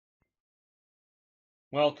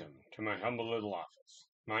Welcome to my humble little office.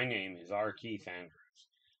 My name is R. Keith Andrews.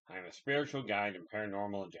 I am a spiritual guide and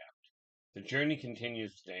paranormal adept. The journey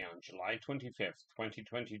continues today on July 25th,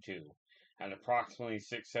 2022 at approximately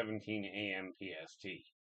 6:17 a.m. PST.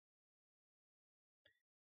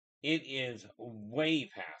 It is way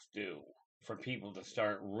past due for people to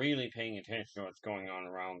start really paying attention to what's going on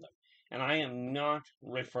around them. And I am not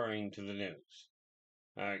referring to the news.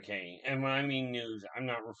 Okay, and when I mean news, I'm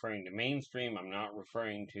not referring to mainstream, I'm not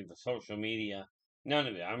referring to the social media, none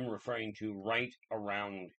of it. I'm referring to right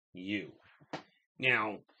around you.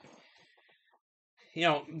 Now,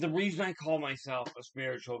 the reason I call myself a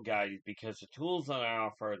spiritual guide is because the tools that I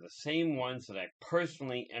offer are the same ones that I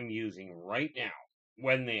personally am using right now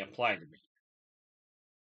when they apply to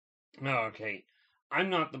me. Okay, I'm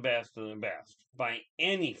not the best of the best by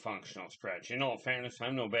any functional stretch. In all fairness,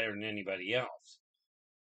 I'm no better than anybody else.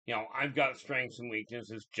 I've got strengths and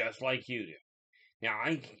weaknesses just like you do. Now,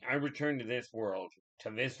 I returned to this world, to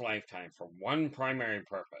this lifetime, for one primary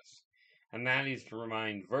purpose, and that is to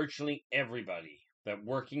remind virtually everybody that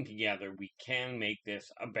working together, we can make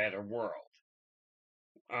this a better world.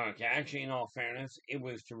 Okay, actually, in all fairness, it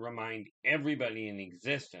was to remind everybody in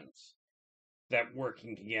existence that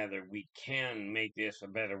working together, we can make this a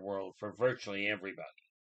better world for virtually everybody.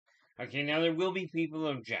 Okay, now there will be people who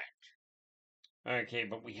object. Okay,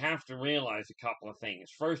 but we have to realize a couple of things.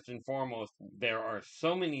 First and foremost, there are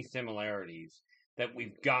so many similarities that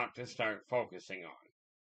we've got to start focusing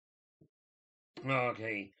on.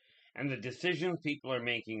 Okay, and the decisions people are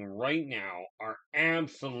making right now are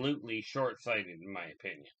absolutely short-sighted, in my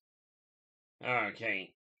opinion.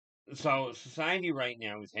 Okay, so society right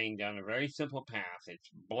now is heading down a very simple path. It's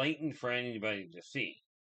blatant for anybody to see.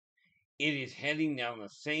 It is heading down the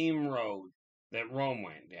same road that Rome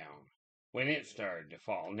went down when it started to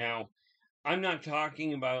fall. Now, I'm not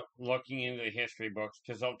talking about looking into the history books,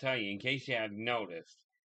 because I'll tell you, in case you hadn't noticed,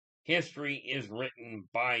 history is written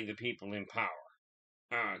by the people in power.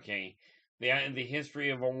 Okay, the history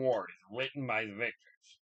of a war is written by the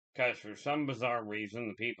victors, because for some bizarre reason,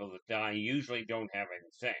 the people that die usually don't have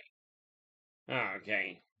any say.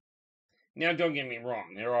 Okay, now don't get me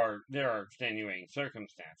wrong, there are extenuating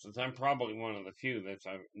circumstances. I'm probably one of the few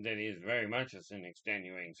that is very much an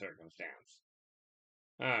extenuating circumstance.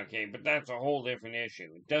 Okay, but that's a whole different issue.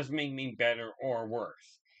 It doesn't make me better or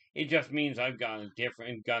worse. It just means I've got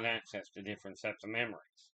access to different sets of memories.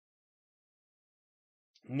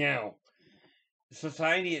 Now,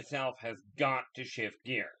 society itself has got to shift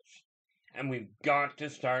gears. And we've got to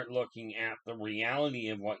start looking at the reality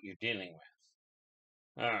of what you're dealing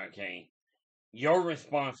with. Okay. Your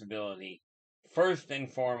responsibility, first and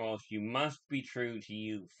foremost, you must be true to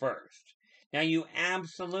you first. Now, you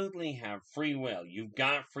absolutely have free will. You've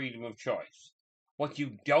got freedom of choice. What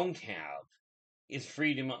you don't have is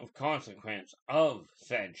freedom of consequence of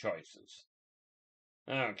said choices.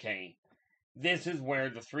 Okay, this is where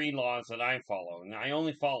the three laws that I follow, and I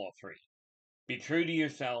only follow three. Be true to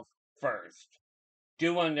yourself first.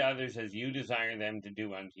 Do unto others as you desire them to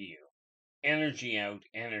do unto you. Energy out,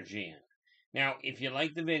 energy in. Now, if you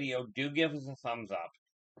like the video, do give us a thumbs up.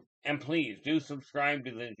 And please do subscribe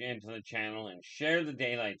to the channel and share the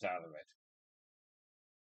daylights out of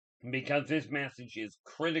it. Because this message is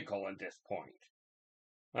critical at this point.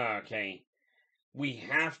 Okay. We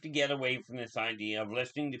have to get away from this idea of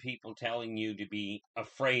listening to people telling you to be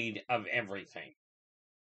afraid of everything.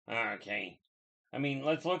 Okay. I mean,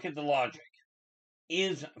 let's look at the logic.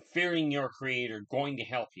 Is fearing your creator going to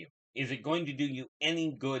help you? Is it going to do you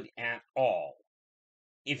any good at all?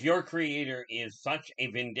 If your creator is such a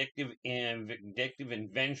vindictive and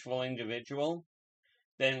vengeful individual,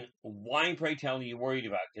 then why, pray tell, are you worried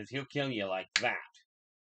about? Because he'll kill you like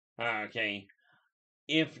that. Okay.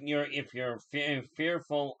 If you're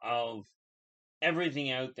fearful of everything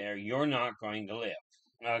out there, you're not going to live.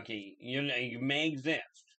 Okay, you may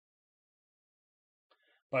exist,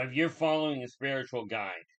 but if you're following a spiritual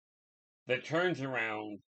guide that turns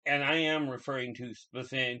around, and I am referring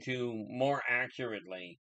to more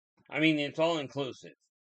accurately, I mean, it's all inclusive.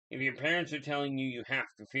 If your parents are telling you you have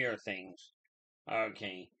to fear things,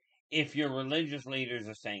 okay, if your religious leaders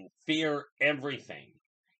are saying fear everything,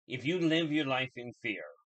 if you live your life in fear,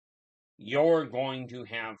 you're going to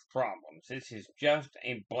have problems. This is just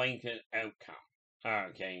a blanket outcome.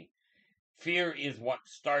 Okay. Fear is what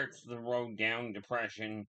starts the road down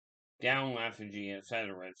depression, down lethargy,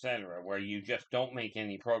 etc., where you just don't make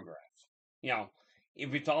any progress.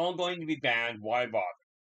 If it's all going to be bad, why bother?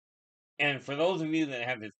 And for those of you that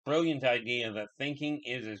have this brilliant idea that thinking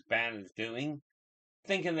is as bad as doing,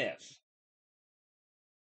 think of this.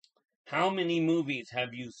 How many movies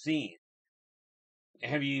have you seen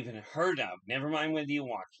have you even heard of? Never mind whether you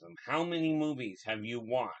watch them. How many movies have you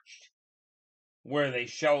watched where they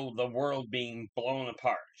show the world being blown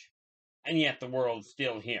apart, and yet the world's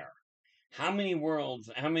still here? How many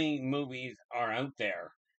movies are out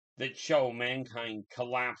there that show mankind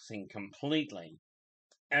collapsing completely,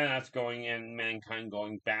 and mankind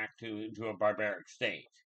going back to a barbaric state?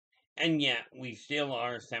 And yet we still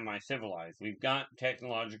are semi-civilized. We've got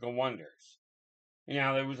technological wonders.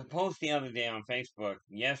 Now, there was a post the other day on Facebook,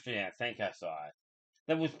 yesterday I think I saw it,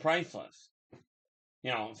 that was priceless.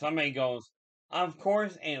 Somebody goes, of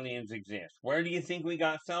course aliens exist. Where do you think we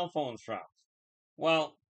got cell phones from?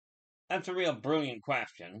 Well, that's a real brilliant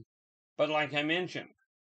question. But like I mentioned,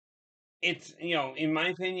 it's, in my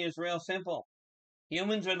opinion, it's real simple.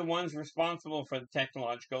 Humans are the ones responsible for the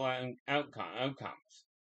technological outcomes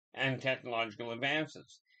and technological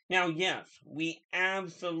advances. Now, yes, we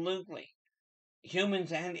absolutely,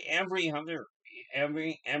 humans and every other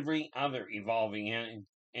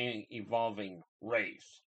evolving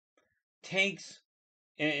race takes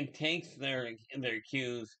their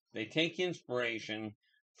cues, they take inspiration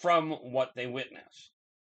from what they witness.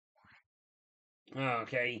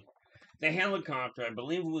 Okay, the helicopter, I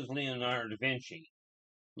believe it was Leonardo da Vinci,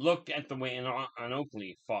 looked at the way an oak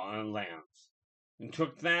leaf lands, and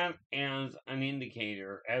took that as an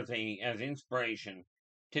indicator, as inspiration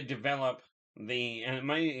to develop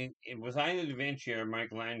it was either Da Vinci or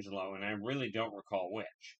Michelangelo, and I really don't recall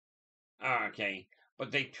which. Okay,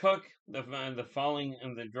 but they took the falling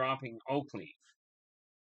and the dropping oak leaf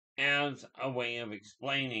as a way of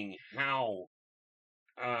explaining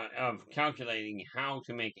of calculating how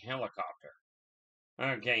to make a helicopter.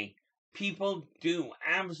 Okay, people do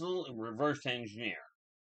absolutely reverse engineer.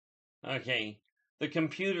 Okay, the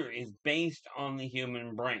computer is based on the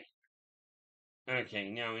human brain. Okay,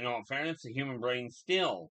 now in all fairness, the human brain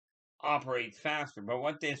still operates faster, but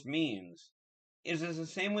what this means is it's the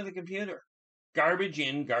same with a computer. Garbage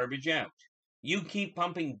in, garbage out. You keep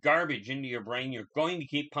pumping garbage into your brain, you're going to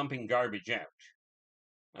keep pumping garbage out.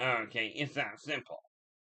 Okay, it's that simple.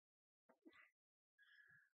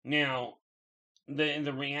 Now,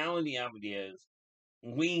 the reality of it is,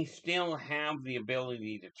 we still have the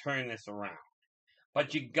ability to turn this around.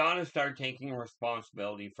 But you gotta start taking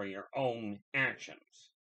responsibility for your own actions.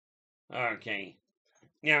 Okay.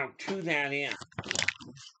 Now, to that end,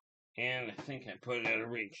 and I think I put it out of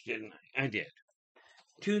reach, didn't I? I did.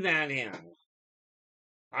 To that end,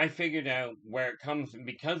 I figured out where it comes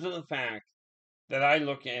because of the fact that I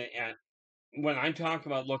look at when I talk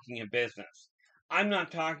about looking at business, I'm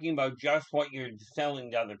not talking about just what you're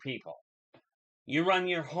selling to other people. You run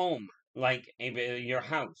your home your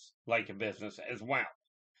house like a business as well.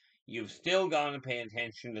 You've still got to pay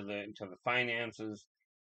attention to the finances.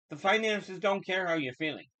 The finances don't care how you're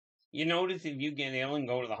feeling. You notice if you get ill and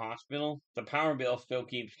go to the hospital, the power bill still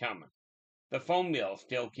keeps coming. The phone bill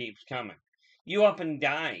still keeps coming. You up and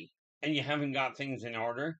die and you haven't got things in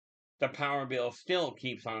order, the power bill still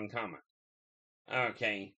keeps on coming.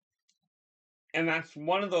 Okay. And that's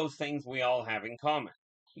one of those things we all have in common.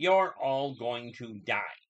 You're all going to die.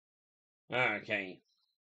 Okay.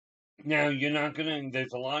 Now, you're not going to,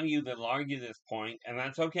 there's a lot of you that'll argue this point, and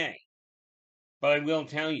that's okay. But I will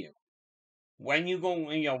tell you, when you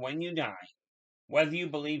die, whether you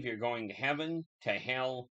believe you're going to heaven, to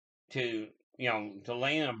hell, to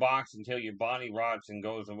lay in a box until your body rots and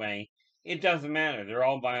goes away, it doesn't matter. They're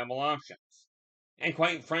all viable options. And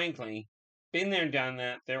quite frankly, been there, done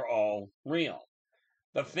that, they're all real.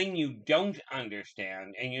 The thing you don't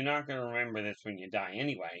understand, and you're not going to remember this when you die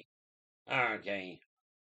anyway, okay,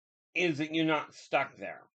 is that you're not stuck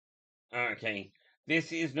there. Okay,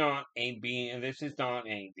 this is not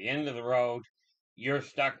the end of the road. You're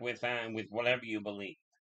stuck with whatever you believe.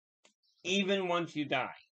 Even once you die,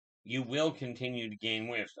 you will continue to gain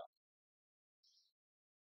wisdom.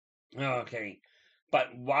 Okay, but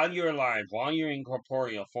while you're alive, while you're in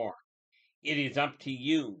corporeal form, it is up to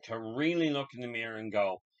you to really look in the mirror and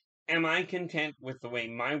go, am I content with the way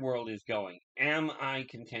my world is going? Am I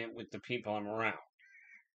content with the people I'm around?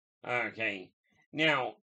 Okay,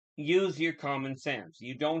 now, use your common sense.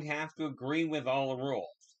 You don't have to agree with all the rules,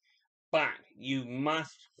 but you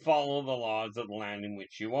must follow the laws of the land in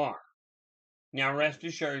which you are. Now, rest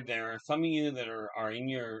assured, there are some of you that are in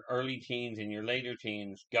your early teens and your later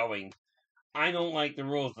teens going, I don't like the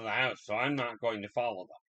rules of the house, so I'm not going to follow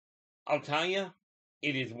them. I'll tell you,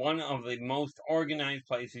 it is one of the most organized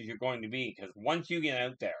places you're going to be, because once you get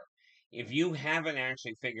out there, if you haven't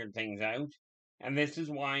actually figured things out, and this is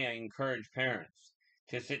why I encourage parents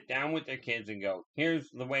to sit down with their kids and go, here's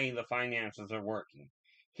the way the finances are working.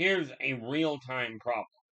 Here's a real-time problem.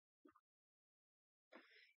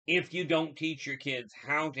 if you don't teach your kids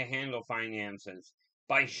how to handle finances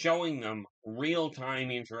by showing them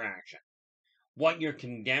real-time interaction. What you're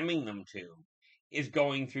condemning them to is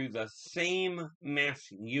going through the same mess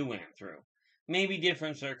you went through. Maybe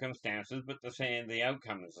different circumstances, but the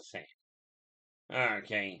outcome is the same.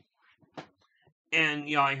 Okay.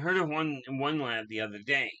 And I heard of one lad the other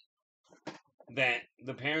day that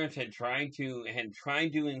the parents had tried to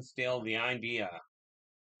instill the idea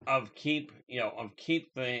of keep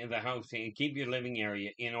the house and keep your living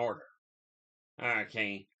area in order.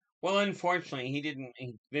 Okay. Well,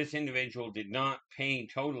 unfortunately, this individual did not pay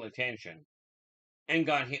total attention and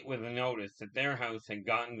got hit with a notice that their house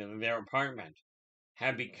their apartment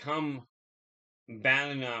had become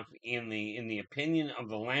bad enough in the opinion of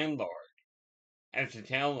the landlord as to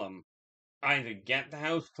tell them either get the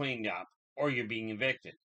house cleaned up or you're being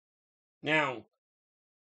evicted. Now,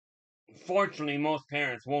 fortunately, most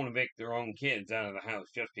parents won't evict their own kids out of the house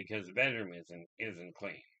just because the bedroom isn't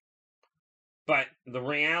clean. But the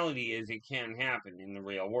reality is it can happen in the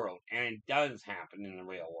real world, and it does happen in the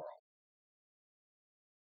real world.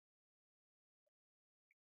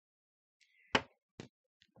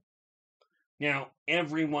 Now,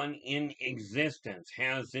 everyone in existence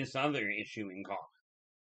has this other issue in common.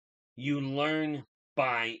 You learn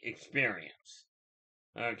by experience.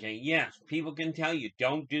 Okay, yes, people can tell you,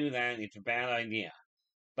 don't do that, it's a bad idea.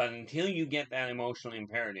 But until you get that emotional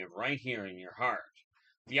imperative right here in your heart,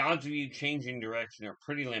 the odds of you changing direction are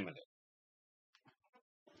pretty limited.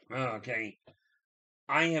 Okay,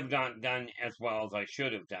 I have not done as well as I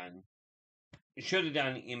should have done. Should have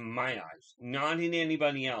done in my eyes, not in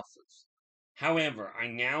anybody else's. However, I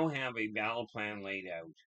now have a battle plan laid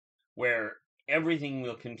out where everything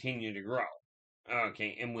will continue to grow.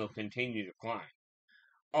 Okay, and will continue to climb.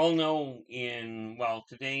 I'll know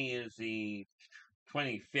today is the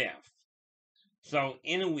 25th. So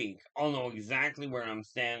in a week, I'll know exactly where I'm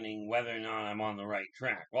standing, whether or not I'm on the right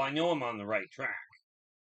track. Well, I know I'm on the right track.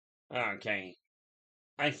 Okay.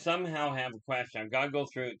 I somehow have a question. I've got to go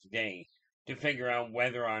through it today to figure out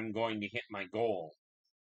whether I'm going to hit my goal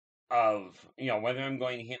whether I'm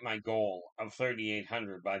going to hit my goal of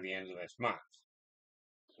 3,800 by the end of this month.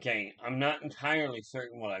 Okay, I'm not entirely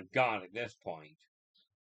certain what I've got at this point.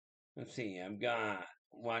 Let's see, I've got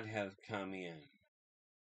what has come in.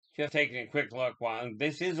 Just taking a quick look while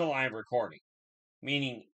this is a live recording,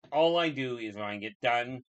 meaning all I do is when I get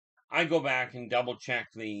done, I go back and double check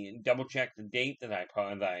the date that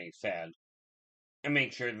I said and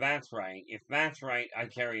make sure that's right. If that's right, I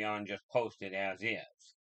carry on, just post it as is.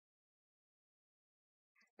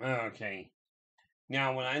 Okay.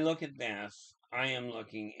 Now, when I look at this, I am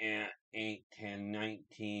looking at 8, 10,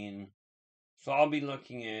 19. So I'll be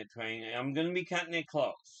looking at I'm going to be cutting it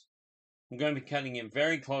close. I'm going to be cutting it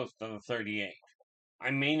very close to the 38. I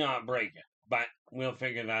may not break it, but we'll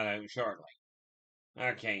figure that out shortly.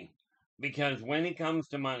 Okay. Because when it comes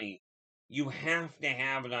to money, you have to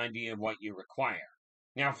have an idea of what you require.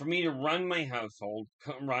 Now, for me to run my household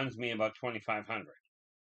runs me about 2,500.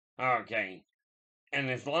 Okay. And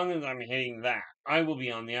as long as I'm hitting that, I will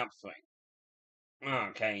be on the upswing.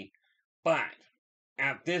 Okay. But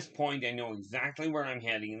at this point, I know exactly where I'm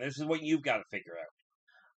heading. And this is what you've got to figure out.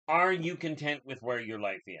 Are you content with where your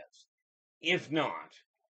life is? If not,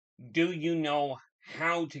 do you know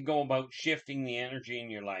how to go about shifting the energy in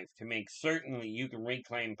your life to make certain that you can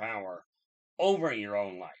reclaim power over your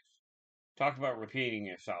own life? Talk about repeating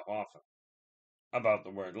yourself often about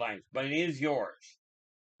the word life, but it is yours.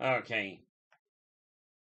 Okay.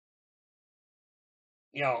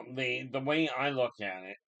 The way I look at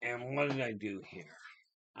it, and what did I do here?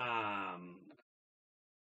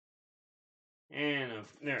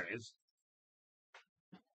 There it is.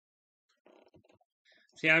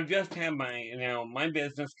 See, I've just had my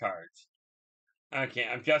business cards. Okay,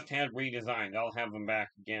 I've just had redesigned. I'll have them back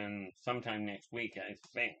again sometime next week, I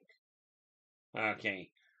think. Okay,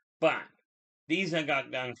 but these I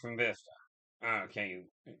got done from Vista. Okay,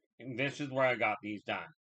 this is where I got these done.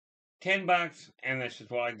 $10, and this is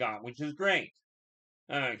what I got, which is great.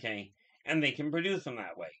 Okay, and they can produce them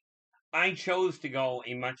that way. I chose to go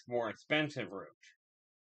a much more expensive route.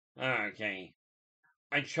 Okay,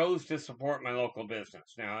 I chose to support my local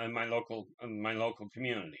business now in my local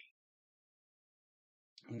community.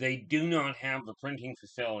 They do not have the printing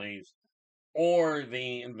facilities or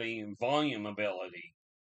the volume ability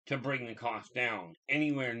to bring the cost down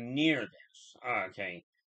anywhere near this. Okay,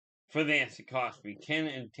 for this it cost me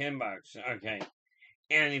 $10. Okay,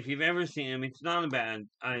 and if you've ever seen them, it's not a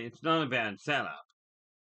bad setup.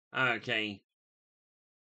 Okay,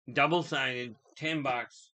 double sided, $10.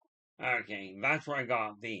 Okay, that's where I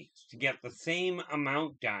got these. To get the same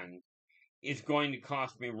amount done, it's going to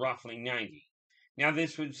cost me roughly 90. Now,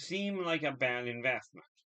 this would seem like a bad investment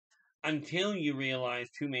until you realize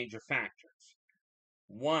two major factors.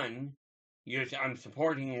 One, I'm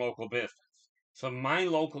supporting local business. So my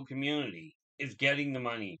local community is getting the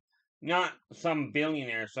money, not some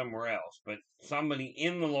billionaire somewhere else, but somebody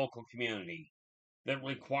in the local community that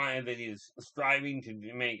is striving to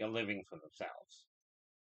make a living for themselves.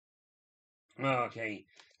 Okay,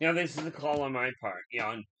 now this is a call on my part.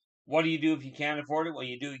 What do you do if you can't afford it? Well,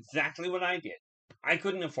 you do exactly what I did. I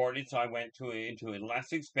couldn't afford it, so I went into a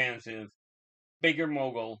less expensive, bigger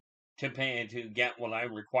mogul to pay to get what I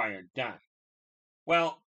required done.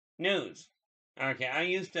 Well, news. Okay,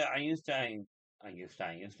 yeah,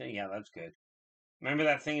 that's good. Remember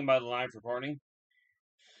that thing about live recording?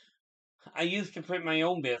 I used to print my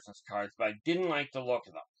own business cards, but I didn't like the look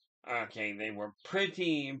of them. Okay, they were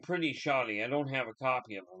pretty shoddy. I don't have a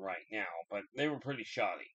copy of them right now, but they were pretty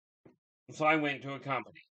shoddy. So I went to a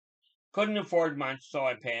company. Couldn't afford much, so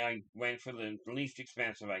I went for the least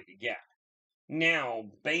expensive I could get. Now,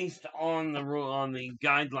 based on the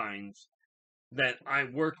guidelines that I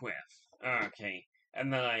work with, okay,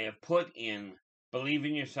 and that I have put in, believe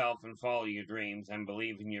in yourself and follow your dreams, and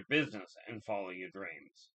believe in your business and follow your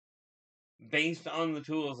dreams. Based on the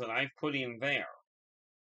tools that I've put in there,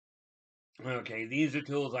 okay, these are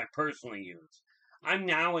tools I personally use. I'm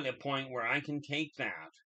now at a point where I can take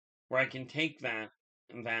that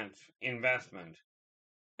investment,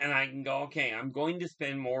 and I can go, okay, I'm going to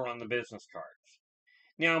spend more on the business cards.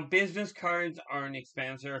 Now, business cards are an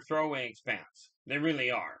expense, they're a throwaway expense. They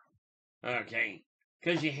really are. Okay.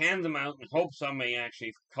 Because you hand them out and hope somebody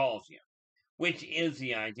actually calls you, which is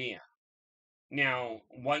the idea. Now,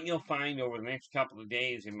 what you'll find over the next couple of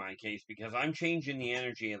days in my case, because I'm changing the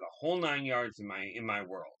energy of the whole 9 yards in my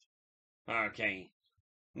world. Okay.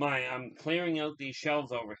 I'm clearing out these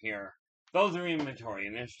shelves over here. Those are inventory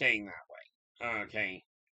and they're staying that way. Okay.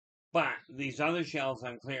 But these other shelves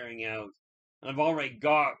I'm clearing out, I've already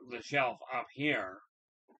got the shelf up here.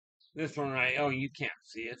 This one you can't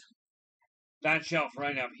see it. That shelf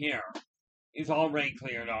right up here is already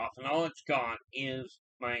cleared off, and all it's got is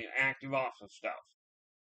my active office stuff.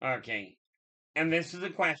 Okay. And this is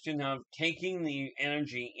a question of taking the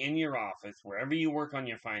energy in your office, wherever you work on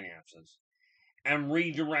your finances, and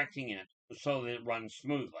redirecting it so that it runs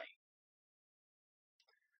smoothly.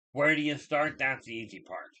 Where do you start? That's the easy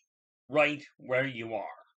part. Right where you are.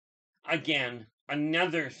 Again,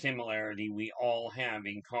 another similarity we all have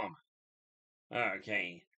in common.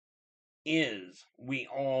 Okay. Is we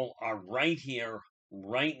all are right here,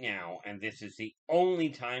 right now, and this is the only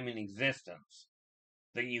time in existence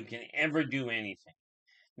that you can ever do anything.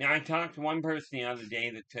 Now, I talked to one person the other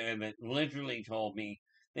day that literally told me,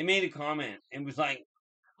 they made a comment. It was like,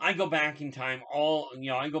 I go back in time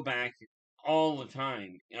I go back all the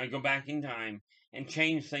time. I go back in time and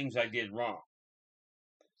change things I did wrong.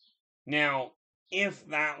 Now, if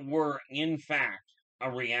that were in fact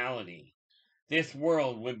a reality, this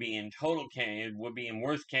world would be in total chaos. It would be in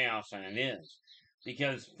worse chaos than it is,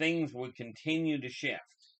 because things would continue to shift.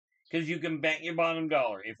 Because you can bet your bottom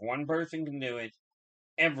dollar, if one person can do it,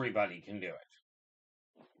 everybody can do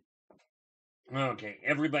it. Okay,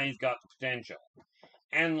 everybody's got the potential.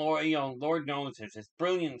 And Lord knows there's this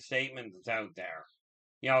brilliant statement that's out there,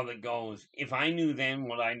 that goes, if I knew then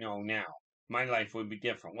what I know now, my life would be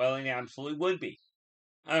different. Well, it absolutely would be.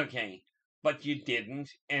 Okay, but you didn't,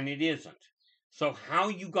 and it isn't. So how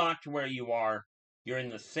you got to where you are, you're in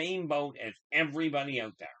the same boat as everybody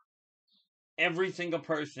out there. Every single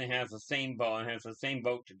person has the same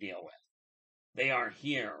boat to deal with. They are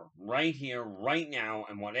here, right now,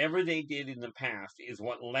 and whatever they did in the past is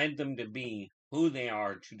what led them to be who they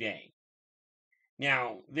are today.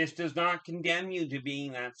 Now, this does not condemn you to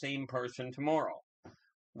being that same person tomorrow.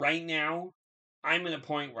 Right now, I'm at a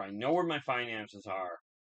point where I know where my finances are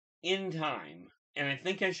in time, and I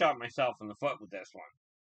think I shot myself in the foot with this one.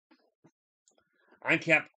 I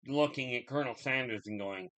kept looking at Colonel Sanders and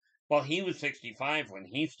going, well, he was 65 when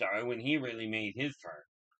he started, when he really made his turn.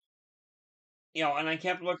 And I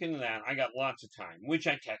kept looking at that. I got lots of time, which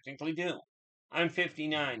I technically do. I'm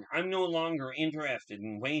 59. I'm no longer interested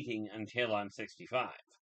in waiting until I'm 65.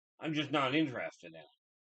 I'm just not interested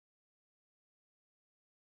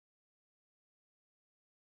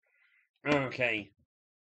in it. Okay.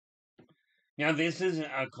 Now, this is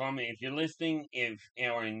a comment. If you're listening, and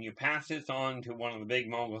you pass this on to one of the big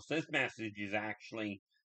moguls, this message is actually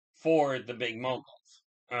for the big moguls.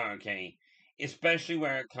 Okay. Especially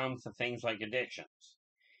where it comes to things like addictions.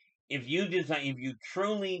 If you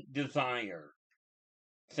truly desire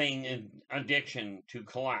thing addiction to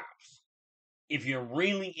collapse. If you're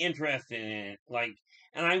really interested in it, like,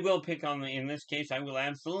 and I will pick on in this case, I will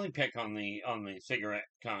absolutely pick on the cigarette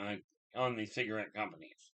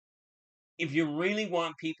companies. If you really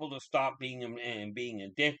want people to stop being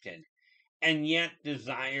addicted, and yet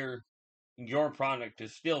desire your product to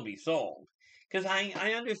still be sold, because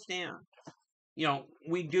I understand,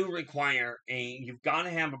 we do require you've got to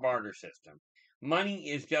have a barter system. Money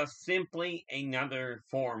is just simply another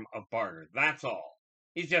form of barter. That's all.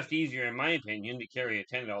 It's just easier, in my opinion, to carry a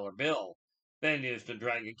 $10 bill than it is to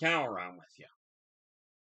drag a cow around with you.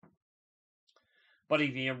 But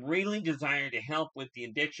if you really desire to help with the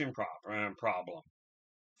addiction problem,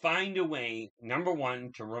 find a way, number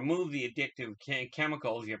one, to remove the addictive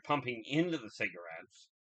chemicals you're pumping into the cigarettes,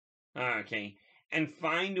 okay, and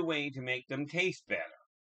find a way to make them taste better.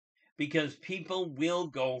 Because people will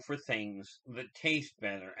go for things that taste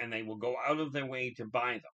better, and they will go out of their way to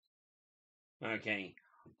buy them. Okay,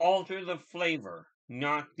 alter the flavor,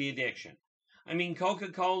 not the addiction. I mean,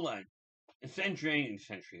 Coca-Cola, centuries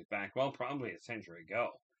back, well, probably a century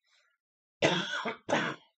ago,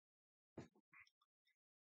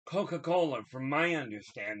 Coca-Cola, from my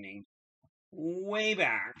understanding, way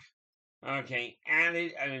back, okay,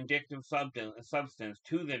 added an addictive substance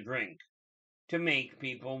to the drink to make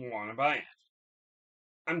people want to buy it.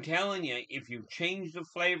 I'm telling you, if you change the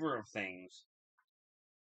flavor of things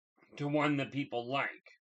to one that people like,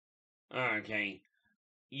 okay,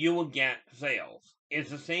 you will get sales. It's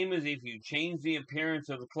the same as if you change the appearance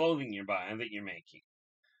of the clothing you're buying that you're making.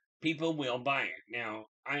 People will buy it. Now,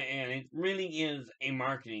 and it really is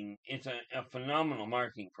it's a phenomenal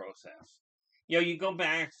marketing process. You go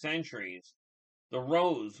back centuries, the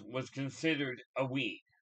rose was considered a weed.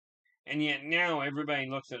 And yet now everybody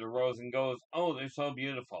looks at a rose and goes, oh, they're so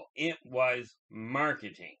beautiful. It was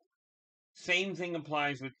marketing. Same thing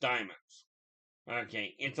applies with diamonds.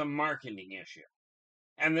 Okay, it's a marketing issue.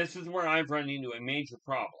 And this is where I've run into a major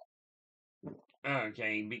problem.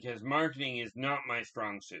 Okay, because marketing is not my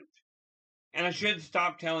strong suit. And I should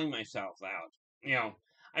stop telling myself that.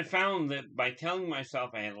 I found that by telling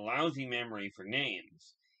myself I had a lousy memory for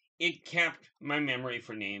names, it kept my memory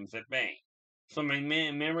for names at bay. So my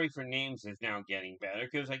memory for names is now getting better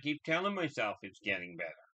because I keep telling myself it's getting better.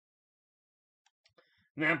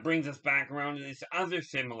 And that brings us back around to this other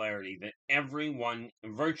similarity that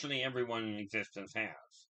virtually everyone in existence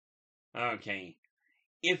has. Okay,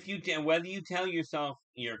 whether you tell yourself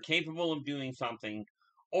you're capable of doing something,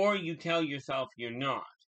 or you tell yourself you're not,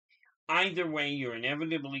 either way, you're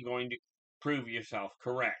inevitably going to prove yourself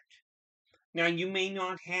correct. Now, you may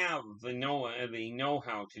not have the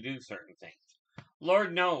know-how to do certain things.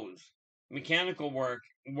 Lord knows, mechanical work,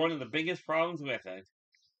 one of the biggest problems with it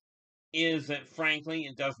is that, frankly,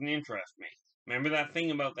 it doesn't interest me. Remember that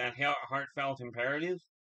thing about that heartfelt imperative?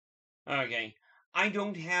 Okay, I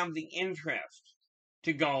don't have the interest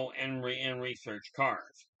to go and research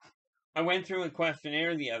cars. I went through a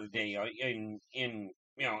questionnaire the other day in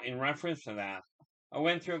reference to that. I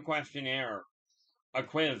went through a quiz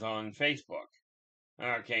on Facebook.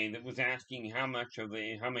 Okay, that was asking how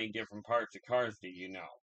many different parts of cars did you know?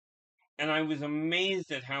 And I was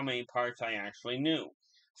amazed at how many parts I actually knew.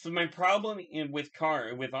 So my problem with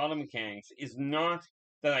auto mechanics is not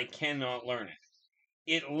that I cannot learn it.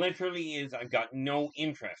 It literally is I've got no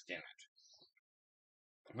interest in it.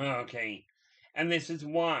 Okay, and this is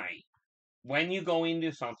why when you go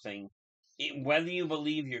into something, whether you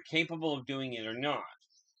believe you're capable of doing it or not,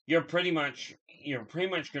 you're pretty much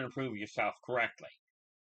going to prove yourself correctly.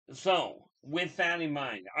 So, with that in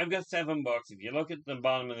mind, I've got 7 books. If you look at the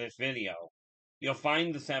bottom of this video, you'll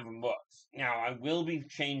find the 7 books. Now, I will be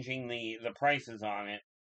changing the prices on it.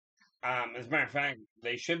 As a matter of fact,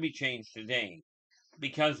 they should be changed today.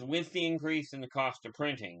 Because with the increase in the cost of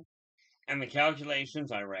printing and the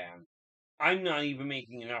calculations I ran, I'm not even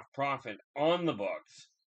making enough profit on the books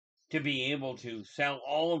to be able to sell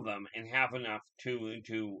all of them and have enough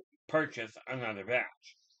to purchase another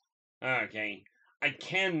batch. Okay, I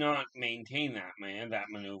cannot maintain that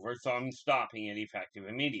maneuver, so I'm stopping it effective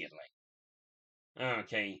immediately.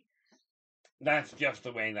 Okay, that's just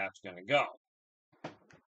the way that's going to go.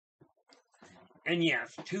 And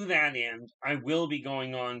yes, to that end, I will be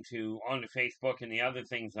going onto Facebook and the other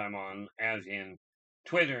things I'm on, as in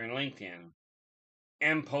Twitter and LinkedIn,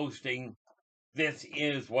 and posting, this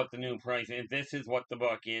is what the new price is, this is what the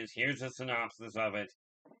book is, here's a synopsis of it,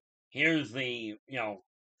 here's the,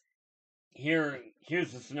 here's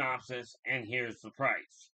the synopsis, and here's the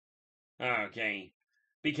price. Okay,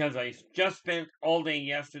 because I just spent all day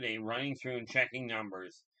yesterday running through and checking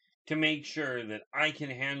numbers to make sure that I can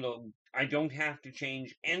handle I don't have to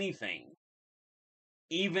change anything,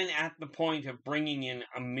 even at the point of bringing in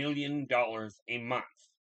 $1 million a month.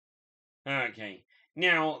 Okay.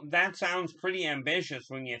 Now that sounds pretty ambitious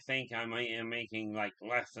when you think I am making like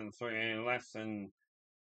less than $4,000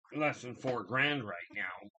 right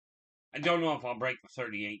now. I don't know if I'll break the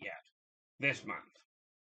 38 yet this month.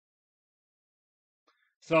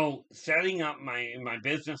 So setting up my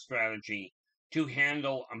business strategy to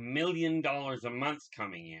handle $1 million a month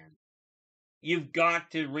coming in, you've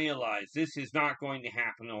got to realize this is not going to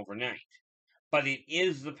happen overnight. But it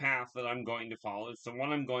is the path that I'm going to follow. It's the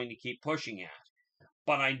one I'm going to keep pushing at.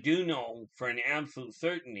 But I do know for an absolute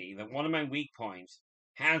certainty that one of my weak points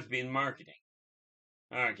has been marketing.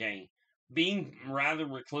 Okay. Being rather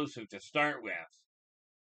reclusive to start with.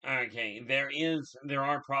 Okay, there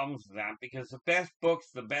are problems with that because the best books,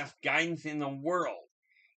 the best guidance in the world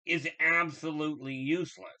is absolutely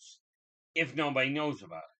useless if nobody knows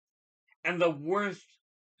about it. And the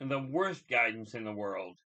worst guidance in the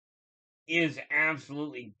world is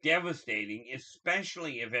absolutely devastating,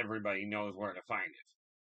 especially if everybody knows where to find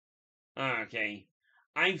it. Okay,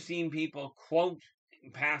 I've seen people quote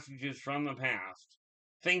passages from the past,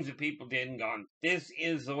 things that people did and gone, this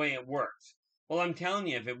is the way it works. Well, I'm telling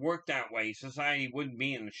you, if it worked that way, society wouldn't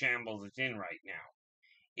be in the shambles it's in right now.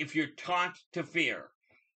 If you're taught to fear,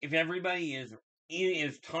 if everybody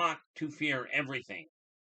is taught to fear everything,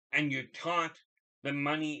 and you're taught that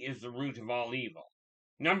money is the root of all evil,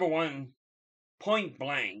 number one, point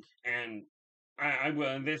blank, and I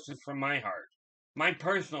will. This is from my heart. My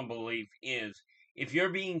personal belief is, if you're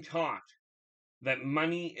being taught that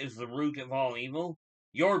money is the root of all evil,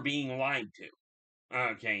 you're being lied to.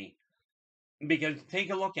 Okay. Because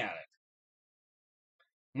take a look at it.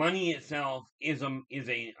 Money itself is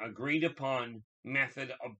a agreed upon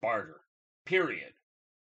method of barter. Period.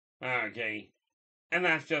 Okay. And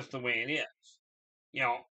that's just the way it is. You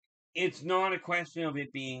know, it's not a question of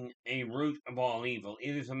it being a root of all evil.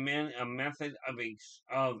 It is a method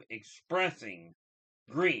of expressing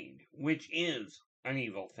greed, which is an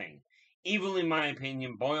evil thing. Evil, in my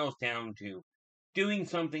opinion, boils down to doing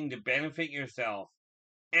something to benefit yourself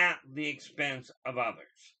at the expense of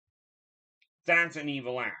others. That's an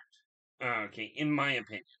evil act. Okay, in my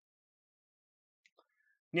opinion.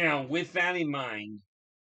 Now, with that in mind,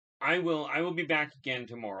 I will be back again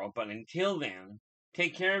tomorrow, but until then,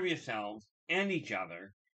 take care of yourselves and each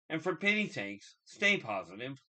other, and for pity's sakes, stay positive.